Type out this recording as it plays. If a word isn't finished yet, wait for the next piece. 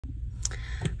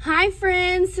Hi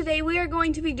friends, today we are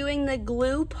going to be doing the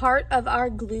glue part of our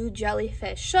glue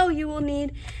jellyfish. So you will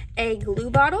need a glue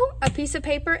bottle, a piece of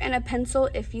paper, and a pencil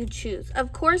if you choose.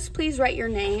 Of course, please write your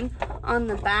name on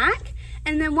the back.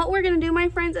 And then what we're going to do, my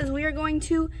friends, is we are going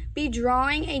to be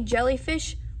drawing a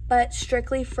jellyfish, but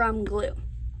strictly from glue.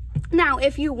 Now,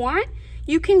 if you want,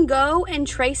 you can go and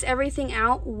trace everything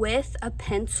out with a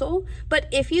pencil, but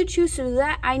if you choose to do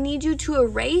that, I need you to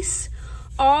erase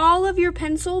all of your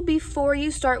pencil before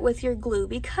you start with your glue,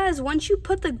 because once you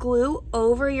put the glue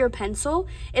over your pencil,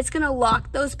 it's going to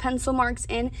lock those pencil marks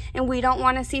in, and we don't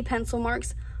want to see pencil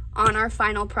marks on our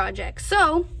final project.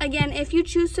 So again, if you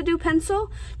choose to do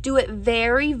pencil, do it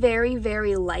very, very,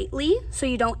 very lightly so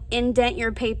you don't indent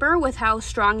your paper with how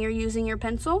strong you're using your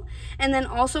pencil. And then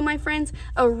also, my friends,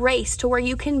 erase to where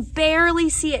you can barely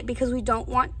see it, because we don't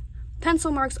want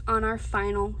pencil marks on our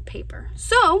final paper.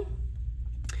 So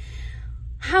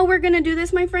how we're gonna do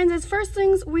this, my friends, is first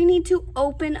things, we need to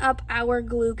open up our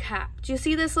glue cap. Do you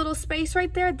see this little space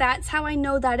right there? That's how I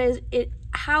know that is it,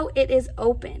 how it is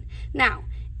open. Now,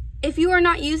 if you are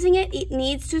not using it, it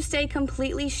needs to stay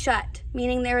completely shut,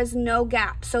 meaning there is no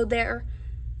gap, so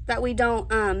that we don't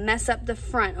mess up the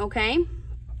front, okay?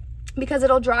 Because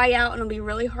it'll dry out and it'll be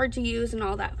really hard to use and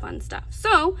all that fun stuff.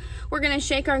 So we're gonna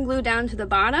shake our glue down to the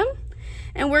bottom,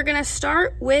 and we're gonna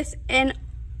start with an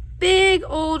big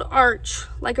old arch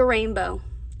like a rainbow,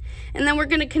 and then we're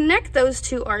going to connect those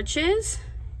two arches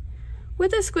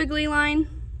with a squiggly line.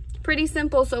 Pretty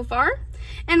simple so far.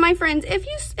 And my friends, if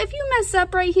you mess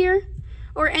up right here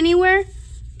or anywhere,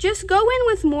 just go in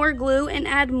with more glue and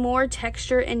add more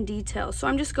texture and detail. So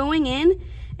I'm just going in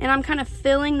and I'm kind of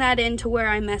filling that in to where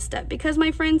I messed up, because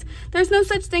my friends, there's no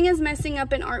such thing as messing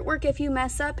up in artwork. If you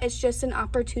mess up, it's just an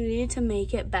opportunity to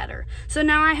make it better. So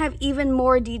now I have even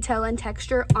more detail and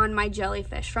texture on my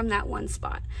jellyfish from that one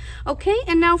spot. Okay,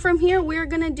 and now from here, we're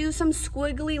gonna do some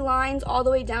squiggly lines all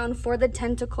the way down for the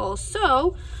tentacles.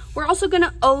 So we're also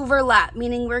gonna overlap,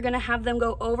 meaning we're gonna have them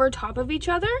go over top of each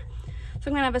other. So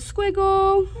I'm gonna have a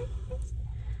squiggle,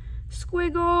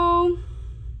 squiggle,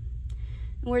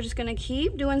 and we're just gonna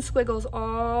keep doing squiggles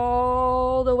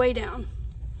all the way down.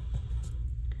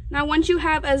 Now, once you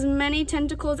have as many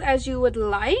tentacles as you would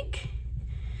like,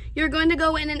 you're going to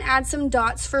go in and add some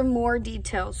dots for more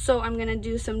details. So I'm gonna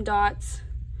do some dots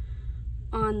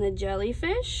on the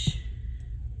jellyfish.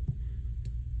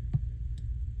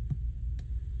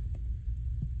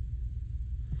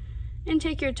 And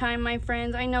take your time, my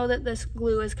friends. I know that this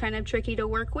glue is kind of tricky to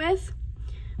work with,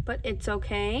 but it's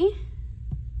okay.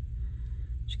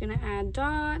 Just gonna add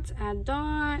dots, add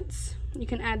dots. You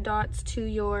can add dots to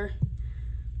your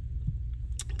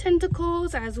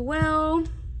tentacles as well.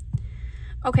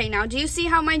 Okay, now do you see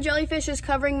how my jellyfish is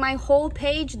covering my whole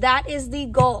page? That is the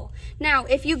goal. Now,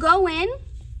 if you go in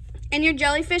and your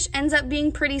jellyfish ends up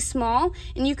being pretty small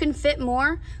and you can fit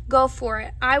more, go for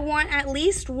it. I want at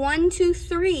least 1, 2,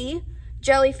 3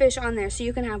 jellyfish on there. So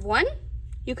you can have 1,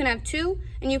 you can have 2,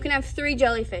 and you can have 3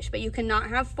 jellyfish, but you cannot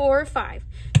have 4 or 5,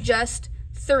 just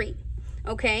 3,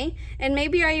 okay? And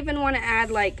maybe I even want to add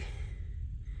like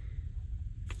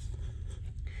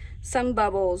some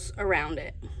bubbles around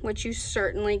it, which you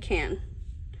certainly can.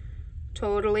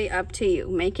 Totally up to you.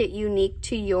 Make it unique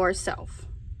to yourself.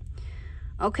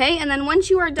 Okay, and then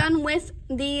once you are done with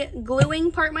the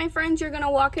gluing part, my friends, you're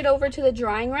gonna walk it over to the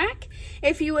drying rack.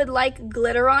 If you would like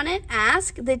glitter on it,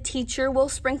 ask. The teacher will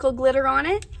sprinkle glitter on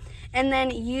it. And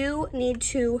then you need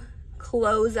to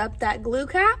close up that glue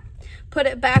cap, put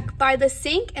it back by the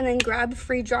sink, and then grab a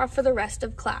free draw for the rest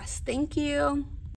of class. Thank you.